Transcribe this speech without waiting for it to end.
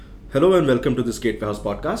Hello and welcome to this Gateway House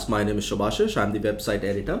podcast. My name is Shubhashish. I'm the website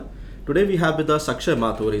editor. Today we have with us Akshay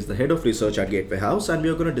Mathur. He's the head of research at Gateway House, and we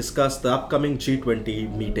are going to discuss the upcoming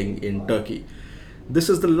G20 meeting in Turkey. This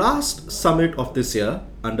is the last summit of this year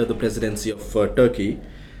under the presidency of Turkey.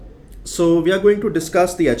 So we are going to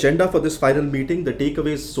discuss the agenda for this final meeting, the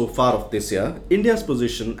takeaways so far of this year, India's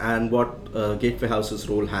position, and what Gateway House's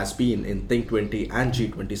role has been in Think 20 and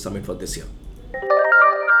G20 Summit for this year.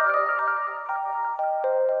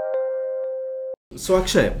 So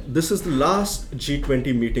Akshay, this is the last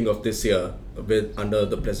G20 meeting of this year with under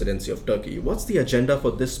the presidency of Turkey. What's the agenda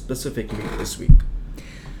for this specific meeting this week?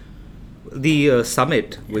 The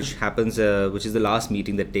summit, which is the last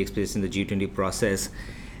meeting that takes place in the G20 process,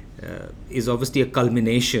 is obviously a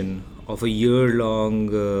culmination of a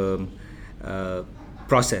year-long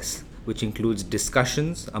process, which includes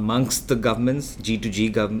discussions amongst the governments,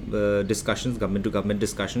 G2G discussions, government-to-government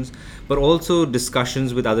discussions, but also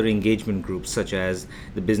discussions with other engagement groups such as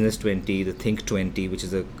the Business 20, the Think 20, which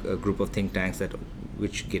is a group of think tanks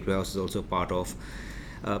which Gateway House is also part of,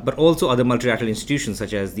 but also other multilateral institutions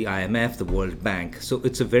such as the IMF, the World Bank. So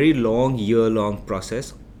it's a very long, year-long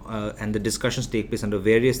process, and the discussions take place under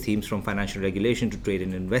various themes from financial regulation to trade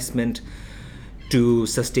and investment to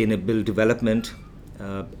sustainable development,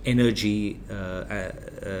 energy,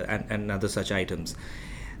 and other such items.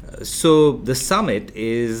 So the summit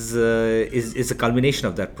is a culmination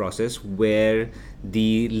of that process, where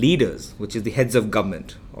the leaders, which is the heads of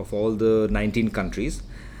government of all the 19 countries,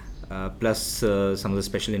 plus some of the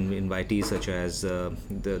special invitees such as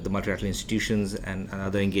the multilateral institutions and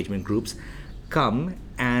other engagement groups, come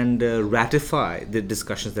and ratify the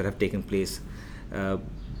discussions that have taken place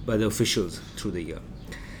by the officials through the year.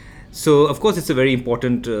 So, of course, it's a very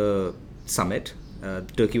important summit.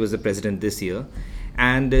 Turkey was the president this year.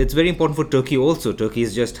 And it's very important for Turkey also. Turkey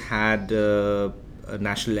has just had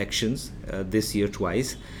national elections this year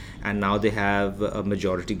twice. And now they have a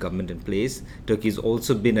majority government in place. Turkey has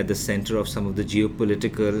also been at the center of some of the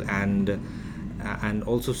geopolitical and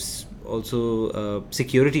also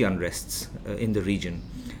security unrests in the region.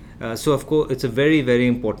 So, of course, it's a very, very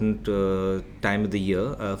important time of the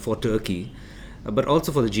year for Turkey, but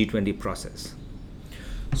also for the G20 process.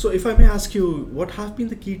 So if I may ask you, what have been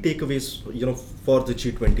the key takeaways, for the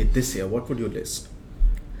G20 this year? What would you list?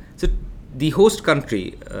 So the host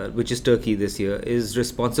country, which is Turkey this year, is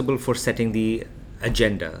responsible for setting the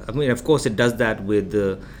agenda. I mean, of course, it does that with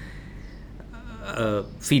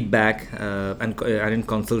feedback and in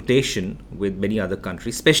consultation with many other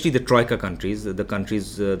countries, especially the Troika countries, the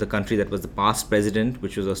country that was the past president,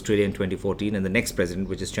 which was Australia in 2014, and the next president,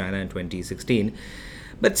 which is China in 2016.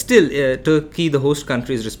 But still, Turkey, the host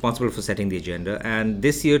country, is responsible for setting the agenda. And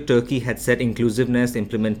this year, Turkey had set inclusiveness,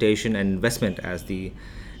 implementation, and investment as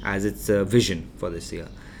its vision for this year.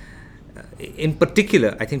 In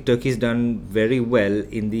particular, I think Turkey has done very well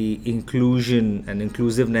in the inclusion and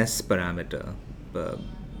inclusiveness parameter.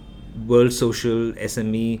 World Social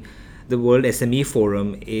SME, the World SME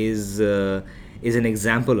Forum is an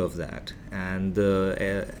example of that, and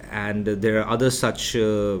there are other such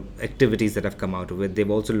activities that have come out of it.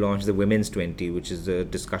 They've also launched the Women's 20, which is the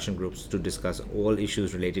discussion groups to discuss all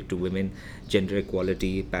issues related to women, gender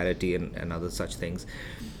equality, parity, and other such things.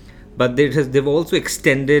 But they've also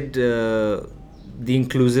extended the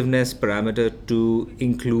inclusiveness parameter to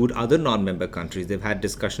include other non-member countries. They've had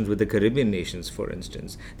discussions with the Caribbean nations, for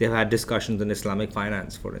instance. They've had discussions on Islamic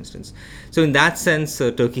finance, for instance. So in that sense,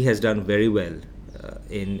 Turkey has done very well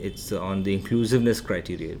on the inclusiveness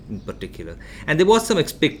criteria in particular. And there was some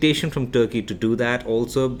expectation from Turkey to do that,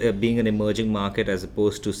 also being an emerging market as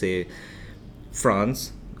opposed to, say,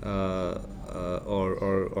 France or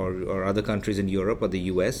other countries in Europe or the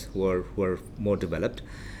US who are more developed.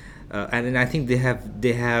 And I think they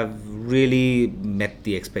have really met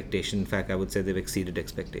the expectation. In fact, I would say they've exceeded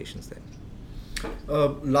expectations there.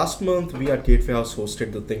 Last month, we at Gateway House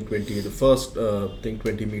hosted the Think 20, the first Think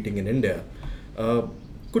 20 meeting in India.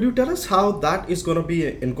 Could you tell us how that is going to be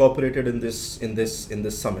incorporated in this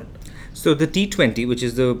summit? So the T20, which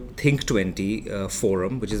is the Think 20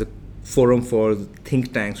 forum, which is a forum for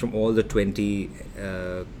think tanks from all the 20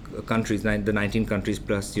 countries, the 19 countries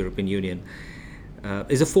plus European Union.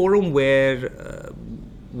 Is a forum where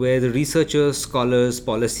the researchers, scholars,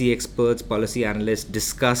 policy experts, policy analysts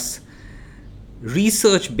discuss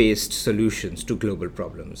research-based solutions to global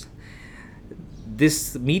problems.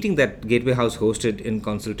 This meeting that Gateway House hosted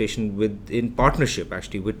in partnership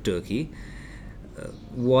actually with Turkey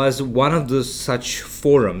was one of those such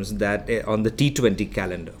forums that on the T20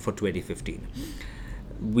 calendar for 2015.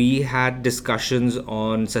 We had discussions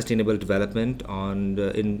on sustainable development, on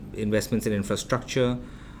investments in infrastructure,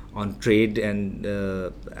 on trade and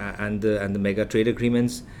the mega trade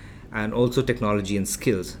agreements, and also technology and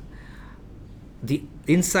skills. The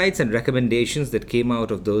insights and recommendations that came out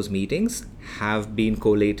of those meetings have been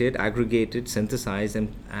collated, aggregated, synthesized,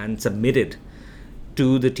 and submitted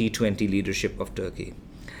to the T20 leadership of Turkey.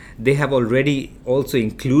 They have already also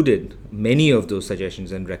included many of those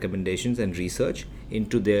suggestions and recommendations and research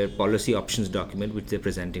into their policy options document, which they're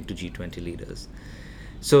presenting to G20 leaders.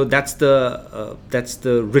 So that's the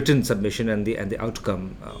written submission and the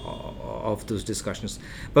outcome of those discussions.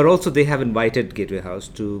 But also they have invited Gateway House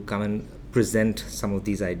to come and present some of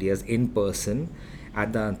these ideas in person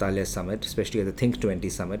at the Antalya Summit, especially at the Think 20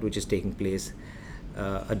 Summit, which is taking place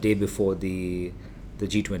a day before the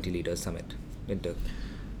G20 Leaders Summit in Turkey.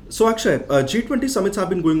 So Akshay, G20 summits have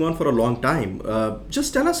been going on for a long time.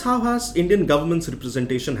 Just tell us, how has Indian government's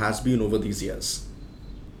representation has been over these years?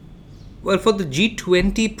 Well, for the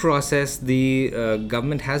G20 process, the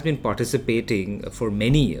government has been participating for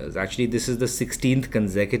many years. Actually, this is the 16th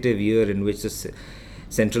consecutive year in which the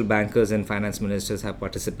central bankers and finance ministers have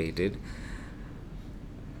participated.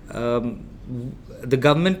 The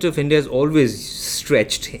government of India has always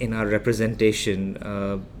stretched in our representation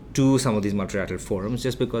to some of these multilateral forums,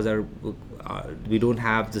 just because we don't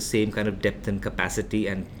have the same kind of depth and capacity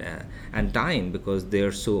and time, because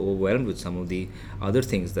they're so overwhelmed with some of the other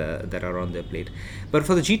things that are on their plate. But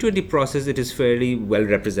for the G20 process, it is fairly well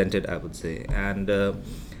represented, I would say. And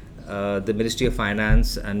the Ministry of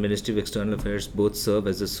Finance and Ministry of External Affairs both serve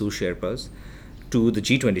as the sous Sherpas to the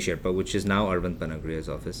G20 Sherpa, which is now Arvind Panagriya's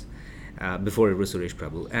office. Before it was Suresh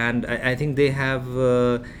Prabhu. And I think they have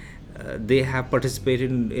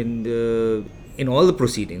participated in all the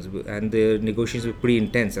proceedings, and the negotiations were pretty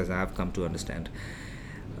intense, as I have come to understand.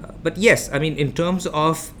 But yes, I mean, in terms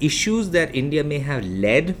of issues that India may have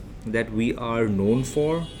led, that we are known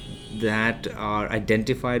for, that are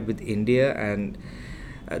identified with India, and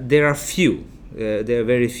there are few, there are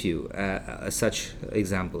very few such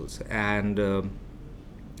examples. And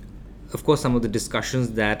of course, some of the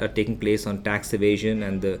discussions that are taking place on tax evasion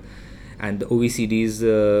and the OECD's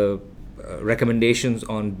recommendations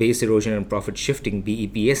on base erosion and profit shifting,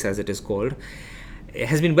 BEPS as it is called,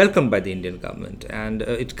 has been welcomed by the Indian government, and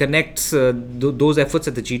it connects those efforts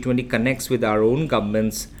at the G20 connects with our own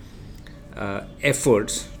government's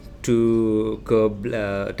efforts to curb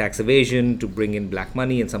tax evasion, to bring in black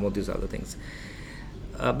money, and some of these other things.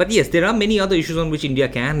 But yes, there are many other issues on which India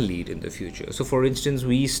can lead in the future. So, for instance,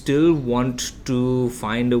 we still want to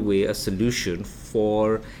find a solution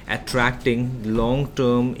for attracting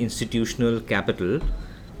long-term institutional capital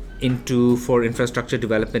for infrastructure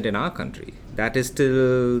development in our country. That is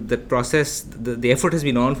still the process. The effort has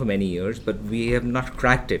been on for many years, but we have not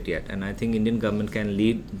cracked it yet. And I think Indian government can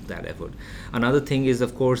lead that effort. Another thing is,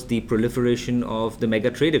 of course, the proliferation of the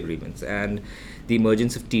mega trade agreements and the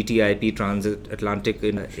emergence of TTIP, Transatlantic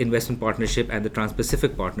Investment Partnership, and the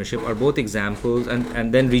Trans-Pacific Partnership are both examples,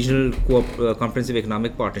 and then Regional Comprehensive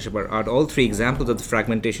Economic Partnership are all three examples of the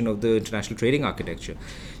fragmentation of the international trading architecture.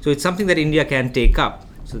 So it's something that India can take up,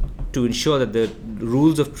 so to ensure that the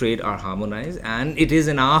rules of trade are harmonized, and it is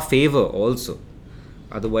in our favor also.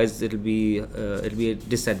 Otherwise, it'll be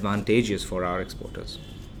disadvantageous for our exporters.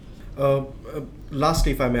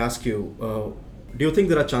 Lastly, if I may ask you, do you think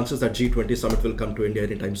there are chances that G20 Summit will come to India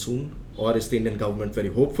anytime soon, or is the Indian government very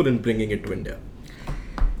hopeful in bringing it to India?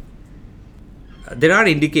 There are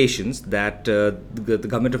indications that the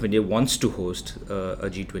government of India wants to host a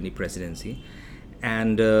G20 presidency,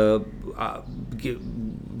 and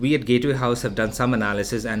we at Gateway House have done some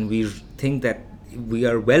analysis, and we think that we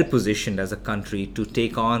are well positioned as a country to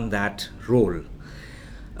take on that role.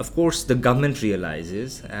 Of course, the government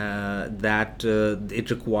realizes that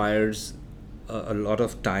it requires a lot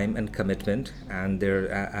of time and commitment, and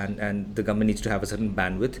the government needs to have a certain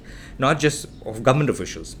bandwidth, not just of government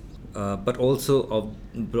officials, but also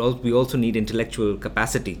we also need intellectual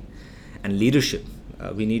capacity and leadership.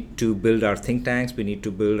 We need to build our think tanks, we need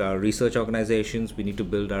to build our research organizations, we need to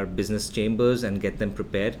build our business chambers and get them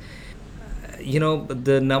prepared. There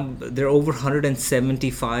are over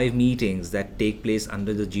 175 meetings that take place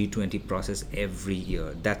under the G20 process every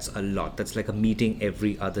year. That's a lot. That's like a meeting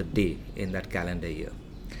every other day in that calendar year.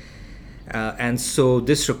 And so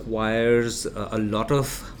this requires a lot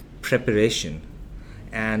of preparation.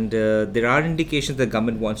 And there are indications the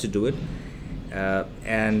government wants to do it.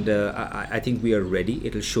 I think we are ready.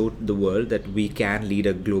 It'll show the world that we can lead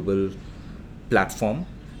a global platform,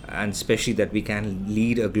 and especially that we can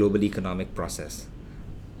lead a global economic process.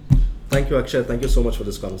 Thank you, Akshay. Thank you so much for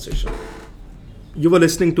this conversation. You were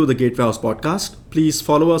listening to the Gateway House podcast. Please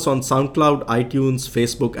follow us on SoundCloud, iTunes,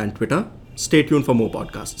 Facebook, and Twitter. Stay tuned for more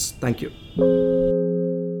podcasts. Thank you.